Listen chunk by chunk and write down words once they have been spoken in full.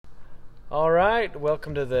All right,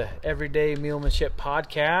 welcome to the Everyday Mulemanship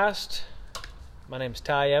Podcast. My name's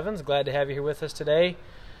Ty Evans. Glad to have you here with us today.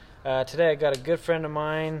 Today I got a good friend of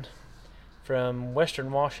mine from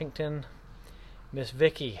Western Washington, Miss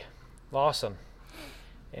Vicki Lawson.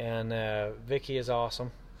 And Vicki is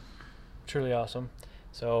awesome, truly awesome.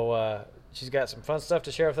 So she's got some fun stuff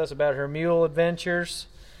to share with us about her mule adventures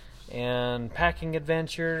and packing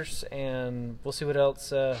adventures, and we'll see what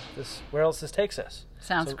else where else this takes us.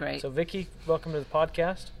 Sounds great. So Vicki, welcome to the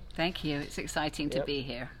podcast. Thank you. It's exciting to be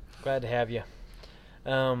here. Glad to have you.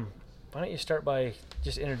 Why don't you start by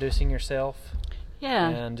just introducing yourself? Yeah.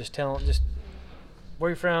 And just where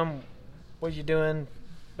you're from, what you're doing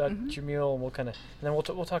about your mule, and then we'll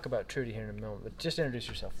talk about Trudy here in a moment. But just introduce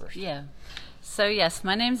yourself first. Yeah. So yes,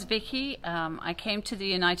 my name's Vicki. I came to the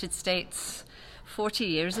United States 40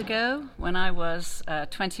 years ago when I was a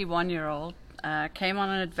 21-year-old. Came on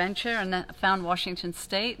an adventure and found Washington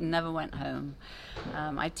State and never went home.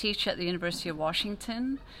 I teach at the University of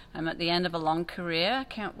Washington. I'm at the end of a long career.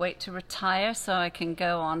 Can't wait to retire so I can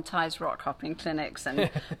go on Ty's rock hopping clinics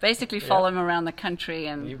and basically follow him around the country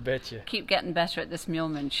and you betcha. Keep getting better at this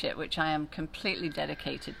mulemanship, which I am completely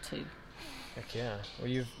dedicated to. Heck yeah. Well,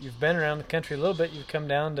 you've been around the country a little bit. You've come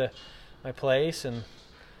down to my place and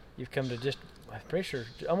you've come to just, I'm pretty sure,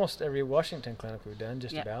 almost every Washington clinic we've done,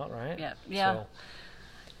 just about, right? Yeah. So,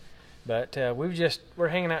 but we're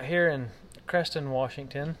hanging out here in Creston,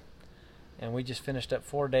 Washington, and we just finished up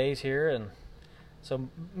 4 days here, and so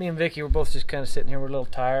me and Vicki were both just kind of sitting here. We're a little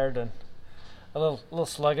tired and a little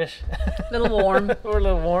sluggish. A little warm. We're a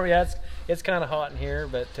little warm. Yeah, it's kind of hot in here,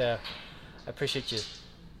 but I appreciate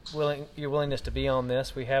your willingness to be on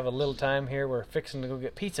this. We have a little time here. We're fixing to go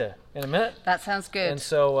get pizza in a minute. That sounds good. And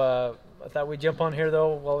so I thought we'd jump on here,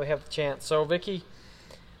 though, while we have the chance. So, Vicki,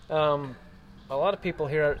 a lot of people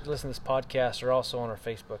here listening to this podcast are also on our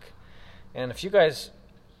Facebook. And if you guys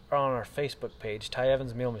are on our Facebook page, Ty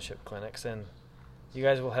Evans Mulemanship Clinics, and you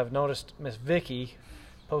guys will have noticed Miss Vicki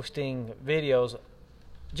posting videos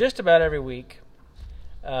just about every week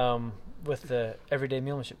with the Everyday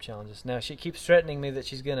Mulemanship Challenges. Now, she keeps threatening me that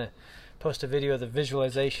she's going to post a video of the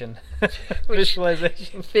visualization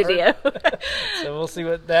video. So we'll see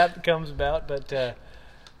what that comes about. But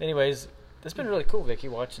anyways, it's been really cool, Vicki,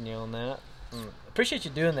 watching you on that. Appreciate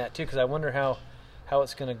you doing that too, because I wonder how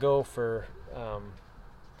it's going to go for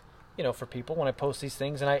for people when I post these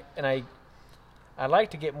things. And I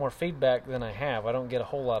like to get more feedback than I have. I don't get a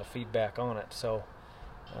whole lot of feedback on it, so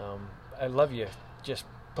I love you just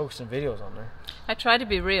posting videos on there. I try to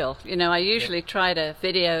be real. I usually try to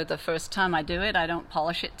video the first time I do it. I don't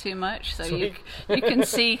polish it too much, so you can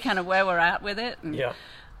see kind of where we're at with it. And,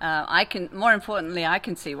 more importantly, I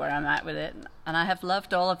can see where I'm at with it. And I have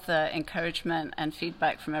loved all of the encouragement and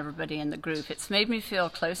feedback from everybody in the group. It's made me feel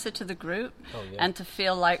closer to the group and to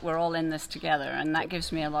feel like we're all in this together, and that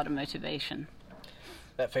gives me a lot of motivation.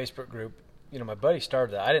 That Facebook group, my buddy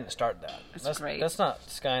started that. I didn't start that. That's great. That's not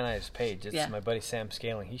Sky and I's page. It's my buddy Sam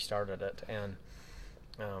Scaling. He started it, and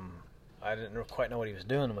I didn't quite know what he was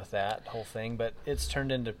doing with that whole thing, but it's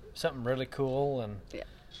turned into something really cool. And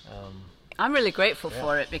I'm really grateful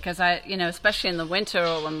for it because especially in the winter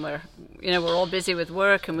or when we're all busy with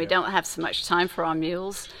work and we don't have so much time for our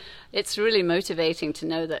mules, it's really motivating to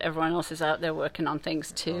know that everyone else is out there working on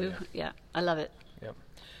things too. I love it.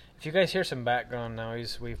 If you guys hear some background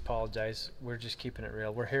noise, we apologize. We're just keeping it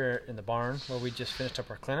real. We're here in the barn where we just finished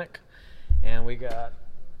up our clinic, and we got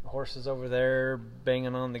horses over there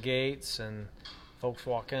banging on the gates and folks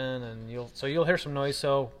walking, and you'll hear some noise.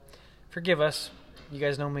 So forgive us. You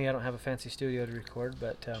guys know me. I don't have a fancy studio to record,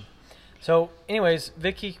 but so anyways,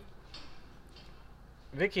 Vicki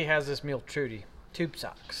has this mule Trudy, Tube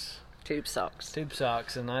Socks,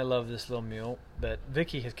 and I love this little mule. But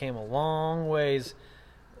Vicki has came a long ways.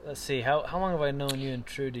 Let's see, how long have I known you and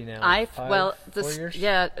Trudy now? 4 years?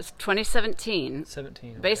 Yeah, it's 2017.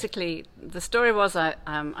 17. Okay. Basically, the story was I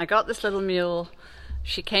got this little mule.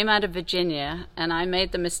 She came out of Virginia, and I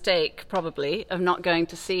made the mistake, probably, of not going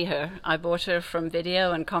to see her. I bought her from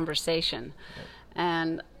video and conversation. Okay.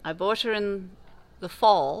 And I bought her in the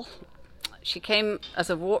fall. She came as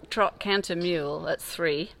a walk, trot, canter mule at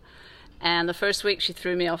 3. And the first week she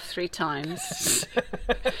threw me off 3 times.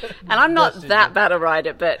 And I'm not that bad a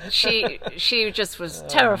rider, but she just was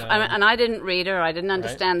terrified. And I didn't read her. I didn't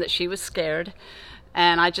understand that she was scared.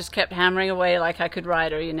 And I just kept hammering away like I could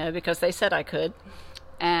ride her, because they said I could.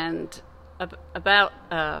 And about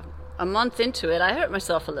a month into it, I hurt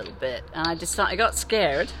myself a little bit. And I got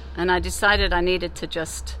scared. And I decided I needed to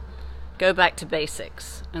just go back to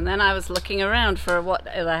basics. And then I was looking around for what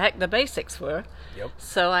the heck the basics were. Yep.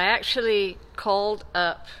 So I actually called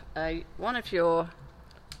up one of your,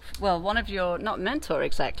 not mentor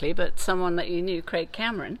exactly, but someone that you knew, Craig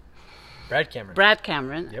Cameron. Brad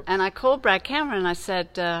Cameron. Yep. Yep. And I called Brad Cameron and I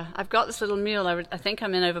said, I've got this little mule, I think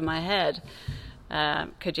I'm in over my head.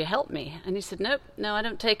 Could you help me? And he said, nope, no, I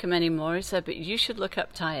don't take him anymore. He said, but you should look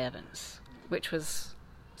up Ty Evans, which was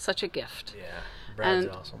such a gift. Yeah, Brad's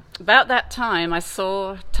and awesome. About that time, I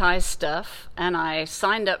saw Ty's stuff, and I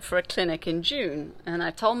signed up for a clinic in June. And I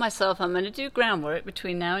told myself I'm going to do groundwork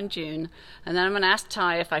between now and June, and then I'm going to ask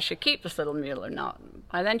Ty if I should keep this little mule or not.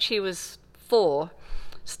 By then she was 4,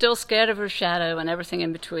 still scared of her shadow and everything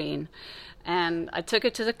in between. And I took her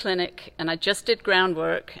to the clinic, and I just did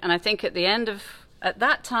groundwork. And I think at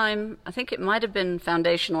that time, I think it might have been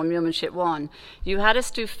Foundational Mulemanship 1, you had us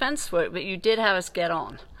do fence work, but you did have us get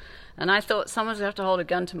on. And I thought someone's going to have to hold a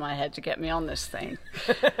gun to my head to get me on this thing.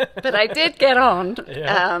 But I did get on,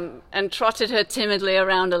 and trotted her timidly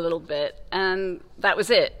around a little bit, and that was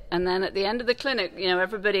it. And then at the end of the clinic,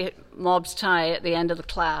 everybody mobs Ty at the end of the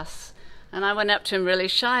class. And I went up to him really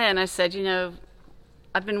shy, and I said,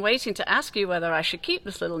 I've been waiting to ask you whether I should keep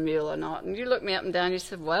this little mule or not. And you looked me up and down, and you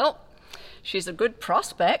said, well, she's a good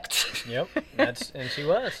prospect. Yep, and she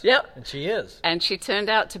was. Yep. And she is. And she turned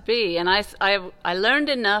out to be. And I learned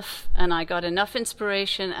enough, and I got enough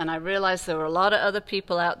inspiration, and I realized there were a lot of other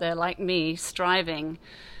people out there like me striving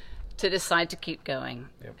to decide to keep going.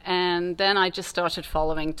 Yep. And then I just started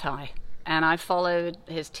following Ty. And I followed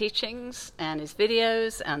his teachings and his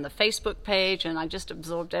videos and the Facebook page, and I just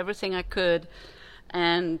absorbed everything I could,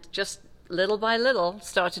 and just little by little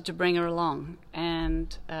started to bring her along.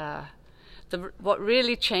 And what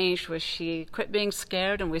really changed was she quit being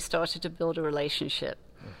scared, and we started to build a relationship.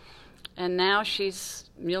 And now she's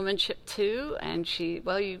Mulemanship 2, and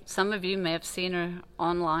some of you may have seen her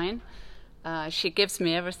online. She gives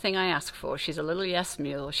me everything I ask for. She's a little yes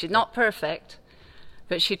mule. She's not perfect,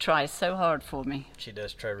 but she tries so hard for me. She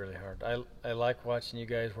does try really hard. I like watching you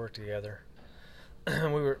guys work together.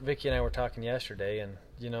 Vicki and I were talking yesterday, and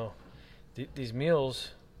these mules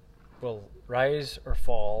will rise or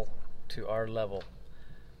fall to our level,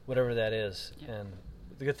 whatever that is. Yeah. And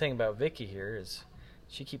the good thing about Vicki here is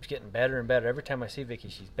she keeps getting better and better. Every time I see Vicki,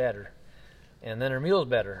 she's better, and then her mule's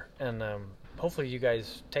better. And hopefully you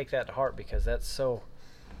guys take that to heart, because it's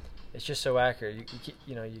just so accurate.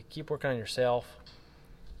 You keep working on yourself,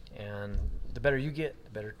 and the better you get,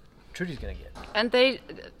 the better Trudy's going to get.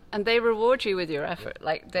 And they reward you with your effort.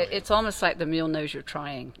 It's almost like the mule knows you're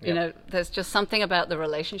trying. Yep. There's just something about the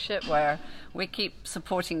relationship where we keep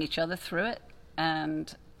supporting each other through it.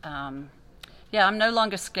 And I'm no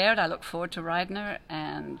longer scared. I look forward to riding her,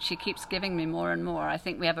 and she keeps giving me more and more. I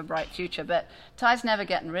think we have a bright future. But Ty's never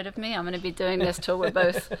getting rid of me. I'm going to be doing this till we're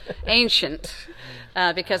both ancient,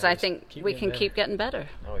 because I think we can keep getting better.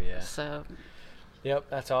 Oh yeah. So. Yep,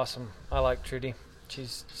 that's awesome. I like Trudy.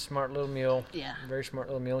 She's a smart little mule. Yeah. Very smart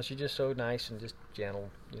little mule. She's just so nice and just gentle.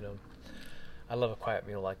 I love a quiet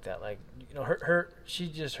mule like that. Her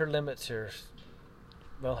limits are,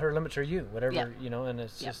 her limits are you. Whatever, yep. And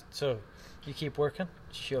it's just so you keep working,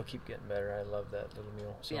 she'll keep getting better. I love that little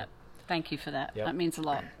mule. So. Yep. Thank you for that. Yep. That means a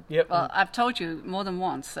lot. Yep. Well, I've told you more than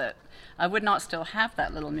once that I would not still have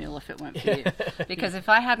that little mule if it weren't for you. Because if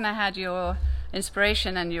I hadn't had your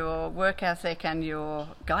inspiration and your work ethic and your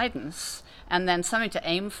guidance, and then something to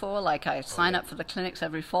aim for, like I sign up for the clinics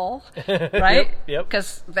every fall, right? Yep.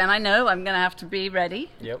 Because then I know I'm going to have to be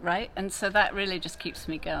ready, yep. right? And so that really just keeps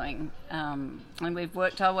me going. And we've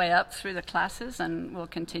worked our way up through the classes, and we'll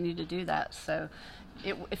continue to do that. So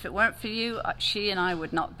if it weren't for you, she and I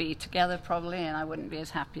would not be together probably, and I wouldn't be as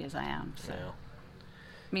happy as I am. So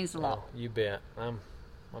it means a lot. You bet. I'm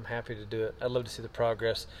happy to do it. I'd love to see the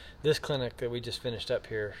progress. This clinic that we just finished up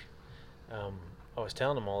here, I was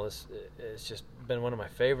telling them all this. It's just been one of my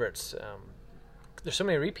favorites. There's so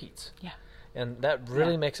many repeats. Yeah. And that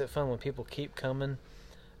really makes it fun when people keep coming,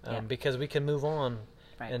 because we can move on.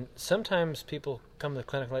 Right. And sometimes people come to the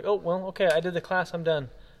clinic like, oh, well, okay, I did the class, I'm done.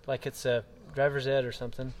 Like it's a driver's ed or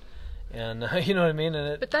something. And you know what I mean?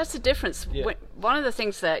 But that's the difference. Yeah. One of the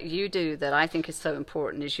things that you do that I think is so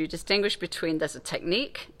important is you distinguish between there's a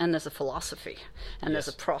technique and there's a philosophy and yes.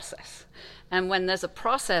 there's a process. And when there's a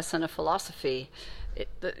process and a philosophy,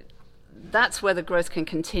 that's where the growth can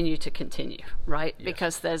continue, right? Yes.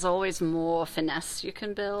 Because there's always more finesse you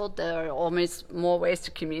can build. There are always more ways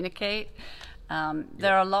to communicate.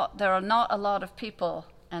 There are not a lot of people,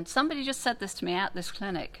 and somebody just said this to me at this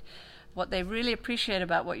clinic. What they really appreciate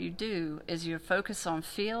about what you do is your focus on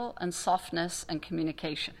feel and softness and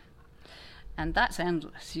communication. And that's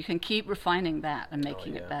endless. You can keep refining that and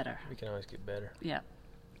making it better. We can always get better. Yeah.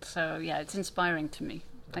 So, yeah, it's inspiring to me.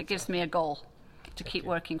 That gives me a goal to keep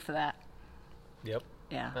working for that. Yep.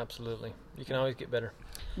 Yeah. Absolutely. You can always get better.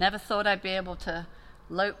 Never thought I'd be able to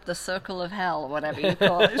lope the circle of hell, whatever you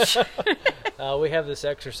call it. We have this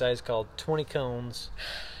exercise called 20 cones,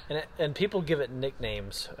 and people give it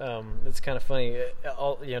nicknames. It's kind of funny.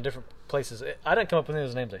 All different places. I didn't come up with any of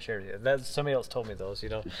those names I shared with you. That somebody else told me those.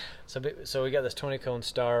 So we got this 20 cone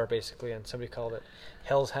star basically, and somebody called it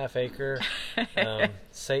Hell's Half Acre,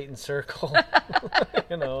 Satan's Circle,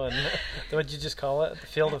 and what'd you just call it? The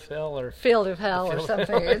Field of Hell or Field of Hell or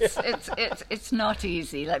something. It's not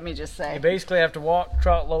easy. Let me just say. You basically have to walk,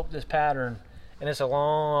 trot, lope this pattern, and it's a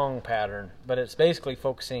long pattern, but it's basically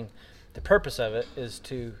focusing. The purpose of it is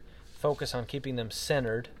to focus on keeping them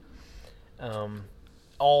centered.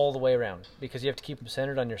 All the way around, because you have to keep them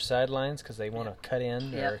centered on your sidelines because they want to cut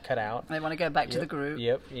in or cut out. They want to go back to the group.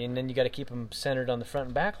 Yep, and then you got to keep them centered on the front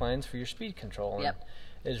and back lines for your speed control. Yep.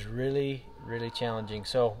 It's really, really challenging.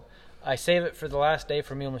 So I save it for the last day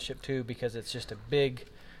for Mulemanship 2 because it's just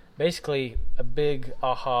basically a big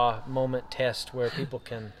aha moment test where people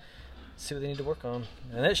can see what they need to work on.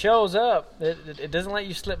 And it shows up. It doesn't let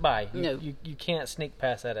you slip by. You can't sneak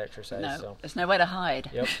past that exercise. No, so. There's no way to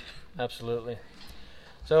hide. Yep, absolutely.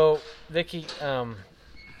 So, Vicky's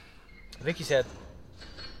had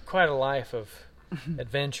quite a life of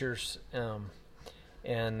adventures,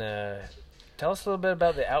 and tell us a little bit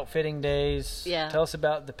about the outfitting days. Yeah. Tell us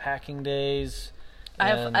about the packing days. I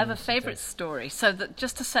have a favorite story. So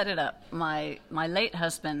just to set it up, my late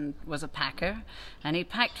husband was a packer, and he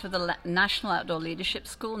packed for the National Outdoor Leadership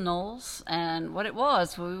School, Knowles. And what it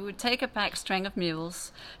was, we would take a pack string of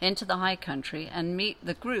mules into the high country and meet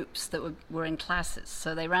the groups that were in classes.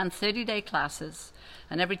 So they ran 30-day classes,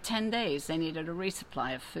 and every 10 days they needed a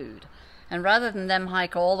resupply of food. And rather than them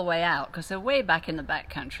hike all the way out, because they're way back in the back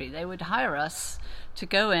country, they would hire us to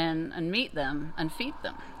go in and meet them and feed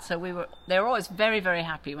them. So they were always very, very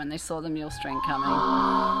happy when they saw the mule string coming.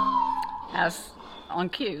 As on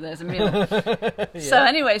cue, there's a mule. Yeah. So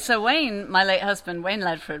anyway, Wayne, my late husband, Wayne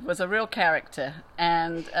Ledford, was a real character.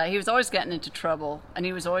 And he was always getting into trouble, and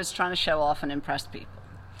he was always trying to show off and impress people.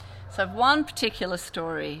 So I have one particular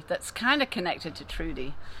story that's kind of connected to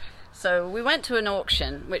Trudy. So we went to an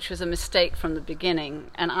auction, which was a mistake from the beginning,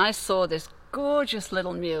 and I saw this gorgeous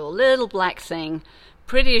little mule, little black thing,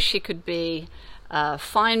 pretty as she could be,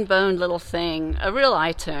 fine-boned little thing, a real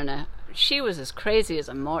eye-turner. She was as crazy as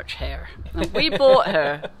a March hare. And we bought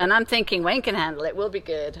her, and I'm thinking, Wayne can handle it, we'll be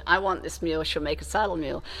good. I want this mule, she'll make a saddle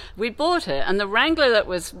mule. We bought her, and the wrangler that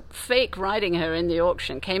was fake riding her in the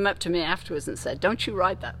auction came up to me afterwards and said, "Don't you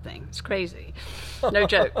ride that thing, it's crazy." No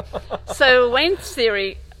joke. So Wayne's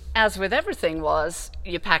theory, as with everything, was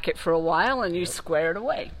you pack it for a while and you square it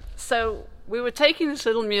away. So we were taking this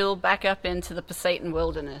little mule back up into the Pasayten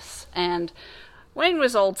wilderness, and Wayne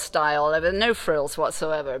was old style. There were no frills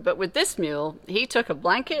whatsoever. But with this mule, he took a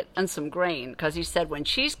blanket and some grain, because he said, when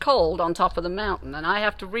she's cold on top of the mountain and I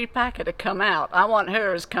have to repack her to come out, I want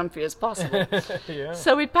her as comfy as possible. Yeah.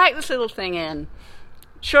 So we packed this little thing in.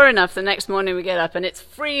 Sure enough, the next morning we get up and it's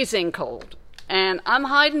freezing cold. And I'm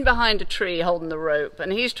hiding behind a tree holding the rope,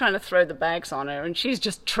 and he's trying to throw the bags on her, and she's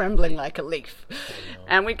just trembling like a leaf.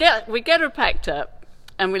 And we get her packed up,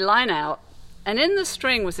 and we line out, and in the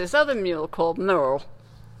string was this other mule called Merle.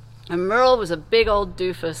 And Merle was a big old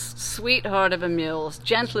doofus, sweetheart of a mule, as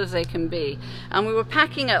gentle as they can be. And we were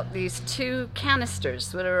packing up these 2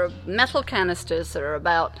 canisters that are metal canisters that are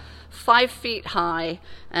about 5 feet high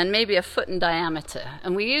and maybe a foot in diameter.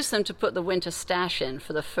 And we used them to put the winter stash in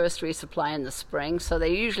for the first resupply in the spring, so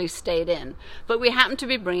they usually stayed in. But we happened to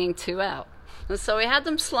be bringing 2 out. And so we had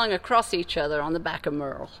them slung across each other on the back of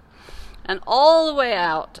Merle. And all the way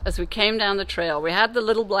out, as we came down the trail, we had the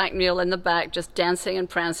little black mule in the back just dancing and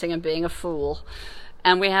prancing and being a fool.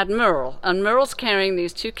 And we had Merle, and Merle's carrying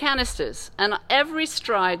these 2 canisters. And every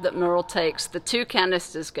stride that Merle takes, the 2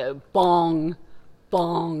 canisters go bong,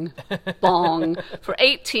 bong, bong, for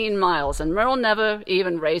 18 miles, and Merle never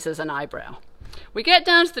even raises an eyebrow. We get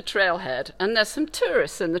down to the trailhead, and there's some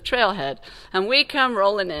tourists in the trailhead, and we come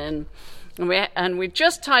rolling in, and we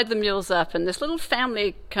just tied the mules up, and this little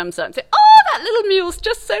family comes up and says, "Oh, that little mule's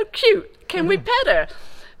just so cute. Can we pet her?"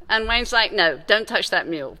 And Wayne's like, "No, don't touch that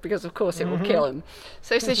mule," because of course it will kill him.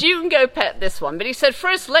 So he says, "You can go pet this one." But he said,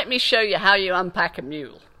 "First, let me show you how you unpack a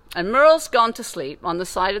mule." And Merle's gone to sleep on the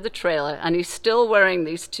side of the trailer, and he's still wearing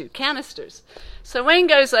these 2 canisters. So Wayne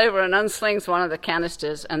goes over and unslings one of the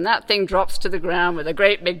canisters, and that thing drops to the ground with a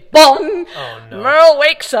great big bong. Oh, no. Merle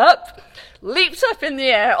wakes up, leaps up in the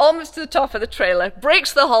air, almost to the top of the trailer,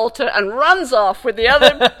 breaks the halter, and runs off with the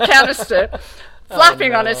other canister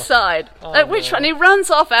flapping on his side. At which one he runs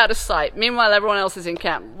off out of sight. Meanwhile, everyone else is in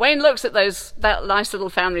camp. Wayne looks at that nice little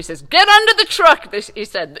family and says, "Get under the truck," he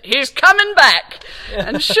said. "He's coming back."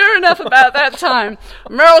 And sure enough, about that time,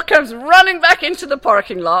 Merle comes running back into the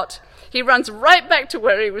parking lot. He runs right back to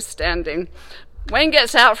where he was standing. Wayne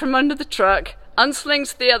gets out from under the truck,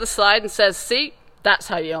 unslings to the other side, and says, "See? That's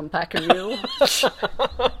how you unpack a mule."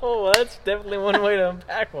 Oh, that's definitely one way to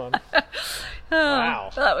unpack one.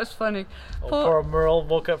 Wow. That was funny. Poor Merle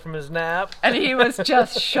woke up from his nap. And he was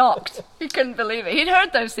just shocked. He couldn't believe it. He'd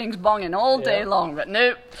heard those things bonging all day long, but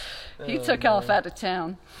nope. He took off out of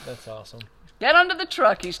town. That's awesome. Get under the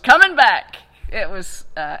truck. He's coming back. It was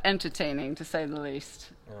entertaining, to say the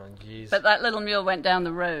least. Oh, jeez. But that little mule went down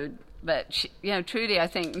the road. But, Trudy, I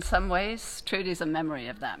think in some ways, Trudy's a memory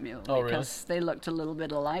of that mule. Oh, because they looked a little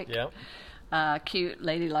bit alike. Yep. Cute,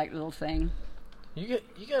 ladylike little thing. You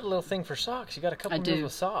got a little thing for socks. You got a couple of mules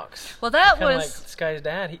with socks. Well, that Kinda was... like Sky's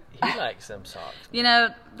dad. He likes them socks.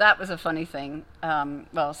 That was a funny thing.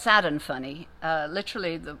 Well, sad and funny.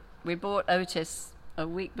 Literally, we bought Otis a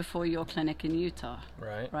week before your clinic in Utah.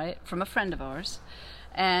 Right? From a friend of ours.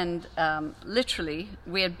 And literally,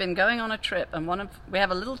 we had been going on a trip, and we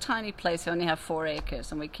have a little tiny place. We only have 4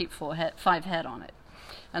 acres, and we keep 5 head on it.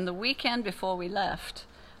 And the weekend before we left,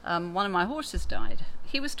 one of my horses died.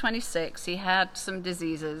 He was 26. He had some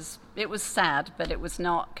diseases. It was sad, but it was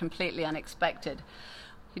not completely unexpected.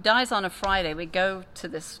 He dies on a Friday. We go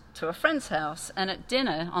to a friend's house, and at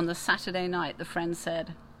dinner on the Saturday night, the friend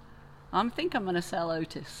said, "I think I'm going to sell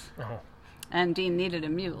Otis." Oh. And Dean needed a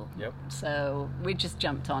mule. Yep. So we just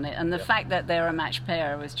jumped on it. And the fact that they're a matched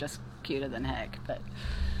pair was just cuter than heck. But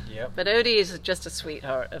Odie is just a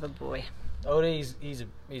sweetheart of a boy. Odie, he's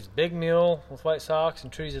a big mule with white socks,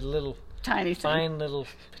 and Trudy's a little tiny thing. Fine little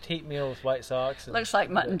petite mule with white socks. Looks like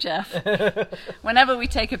Mutt and Jeff. Whenever we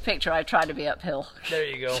take a picture, I try to be uphill. There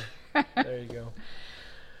you go. There you go.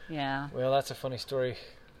 Yeah. Well, that's a funny story.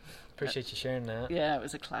 Appreciate you sharing that. Yeah, it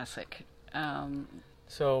was a classic.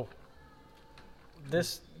 So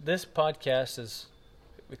this podcast is,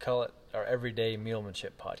 we call it our Everyday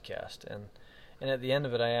Mulemanship Podcast, and at the end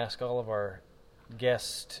of it, I ask all of our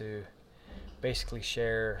guests to basically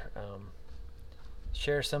share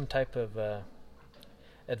some type of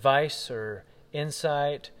advice or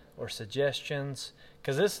insight or suggestions,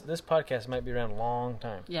 because this podcast might be around a long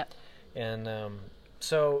time. Yep. And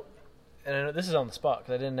so, and I know this is on the spot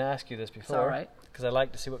because I didn't ask you this before. It's all right. Because I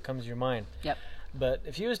like to see what comes to your mind. Yep. But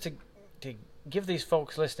if you was to give these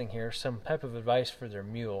folks listening here some type of advice for their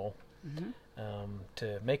mule,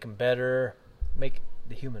 to make them better, make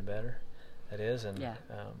the human better, that is, and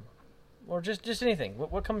or just anything,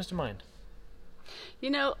 what comes to mind?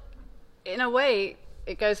 In a way,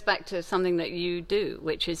 it goes back to something that you do,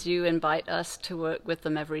 which is you invite us to work with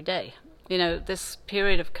them every day. This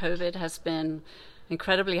period of COVID has been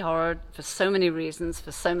incredibly hard for so many reasons,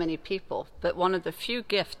 for so many people. But one of the few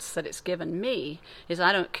gifts that it's given me is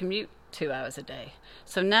I don't commute 2 hours a day.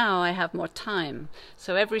 So now I have more time.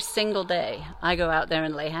 So every single day I go out there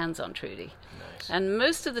and lay hands on Trudy. Nice. And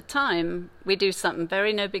most of the time we do something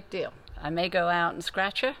very no big deal. I may go out and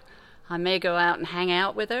scratch her. I may go out and hang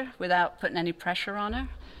out with her without putting any pressure on her.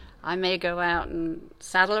 I may go out and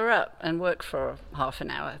saddle her up and work for half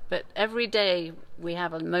an hour. But every day we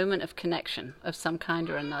have a moment of connection of some kind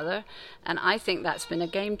or another. And I think that's been a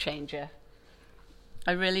game changer.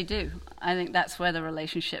 I really do. I think that's where the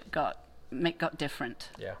relationship got different.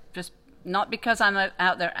 Yeah. Just not because I'm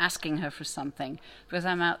out there asking her for something, because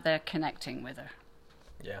I'm out there connecting with her.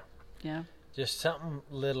 Yeah. Yeah. Just something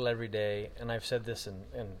little every day. And I've said this, and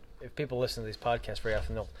if people listen to these podcasts very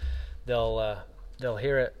often, they'll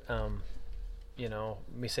hear it.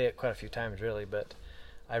 Me say it quite a few times, really. But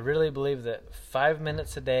I really believe that 5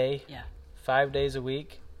 minutes a day, 5 days a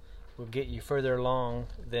week, will get you further along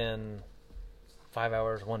than 5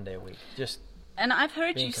 hours 1 day a week. And I've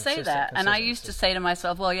heard you say that, and I used to say to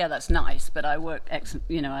myself, well, yeah, that's nice, but I work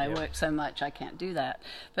work so much I can't do that.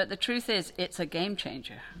 But the truth is, it's a game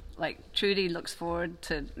changer. Like, Trudy looks forward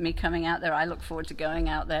to me coming out there. I look forward to going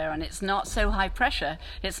out there, and it's not so high pressure.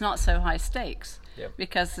 It's not so high stakes,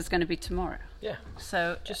 because there's going to be tomorrow. Yeah.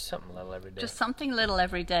 So just something little every day. Just something little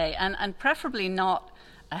every day, and preferably not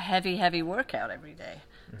a heavy workout every day.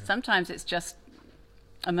 Mm-hmm. Sometimes it's just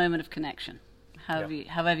a moment of connection.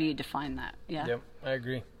 However you define that. Yeah. Yep, I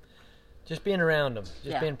agree. Just being around them,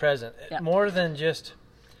 just being present. More than just,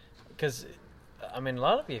 because, a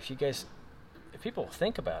lot of you, if people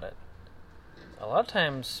think about it, a lot of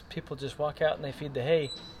times people just walk out and they feed the hay,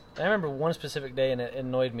 I remember one specific day, and it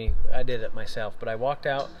annoyed me. I did it myself, but I walked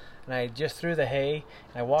out and I just threw the hay,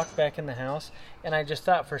 and I walked back in the house, and I just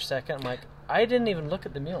thought for a second, I'm like, I didn't even look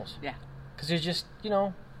at the mules. Yeah. Because it's just,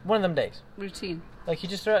 one of them days. Routine. Like, you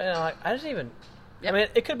just throw it, and I'm like, I didn't even... Yep. I mean,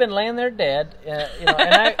 it could have been laying there dead,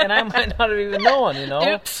 and I might not have even known,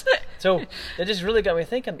 Oops. So it just really got me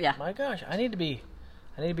thinking, Yeah. my gosh, I need to be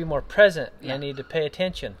more present, and Yeah. I need to pay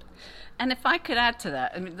attention. And if I could add to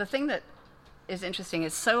that, I mean, the thing that is interesting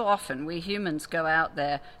is so often we humans go out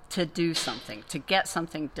there to do something, to get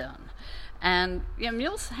something done. And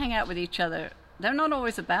mules hang out with each other. They're not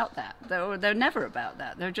always about that. They're never about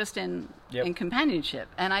that. They're just in companionship.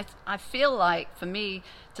 And I feel like, for me,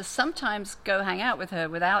 to sometimes go hang out with her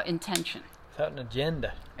without intention. Without an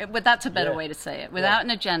agenda. That's a better way to say it. Without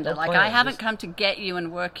an agenda. No like, plan, I haven't just... come to get you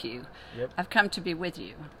and work you. Yep. I've come to be with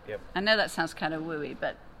you. Yep. I know that sounds kind of wooey,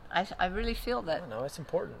 but I really feel that, No, it's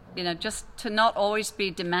important. just to not always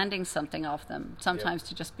be demanding something of them, sometimes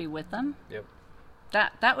to just be with them. Yep.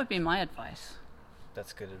 That would be my advice.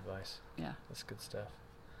 That's good advice. Yeah. That's good stuff.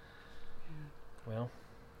 Well,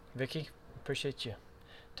 Vicki, appreciate you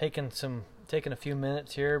taking a few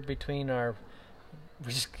minutes here between our...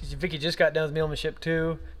 Vicki just got done with Mealmanship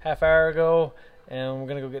 2 half hour ago, and we're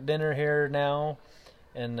going to go get dinner here now.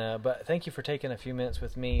 And but thank you for taking a few minutes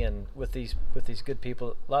with me and with these good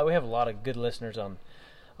people. We have a lot of good listeners on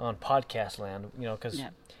podcast land, because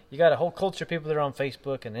you got a whole culture of people that are on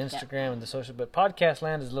Facebook and Instagram and the social, but podcast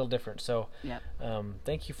land is a little different. So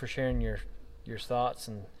thank you for sharing your thoughts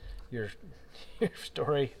and your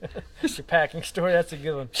story, your packing story. That's a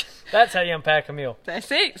good one. That's how you unpack a meal.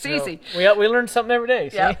 It's easy. We learn something every day.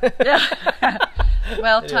 See? Yeah.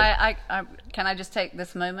 Well, Ty, can I just take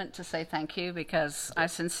this moment to say thank you, because I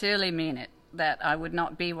sincerely mean it, that I would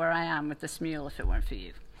not be where I am with this mule if it weren't for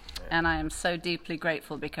you. And I am so deeply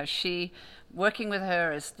grateful, because working with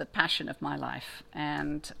her is the passion of my life.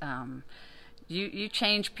 And you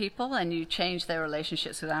change people, and you change their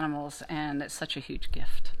relationships with animals, and it's such a huge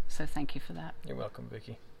gift. So thank you for that. You're welcome,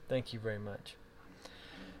 Vicki. Thank you very much.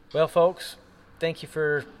 Well, folks, thank you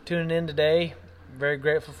for tuning in today. Very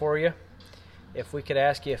grateful for you. If we could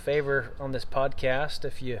ask you a favor on this podcast,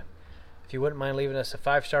 if you wouldn't mind leaving us a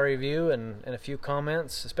 5-star review and a few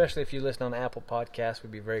comments, especially if you listen on Apple Podcasts,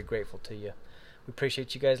 we'd be very grateful to you. We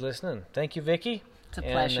appreciate you guys listening. Thank you, Vicki. It's a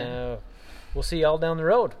pleasure. And we'll see you all down the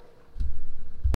road.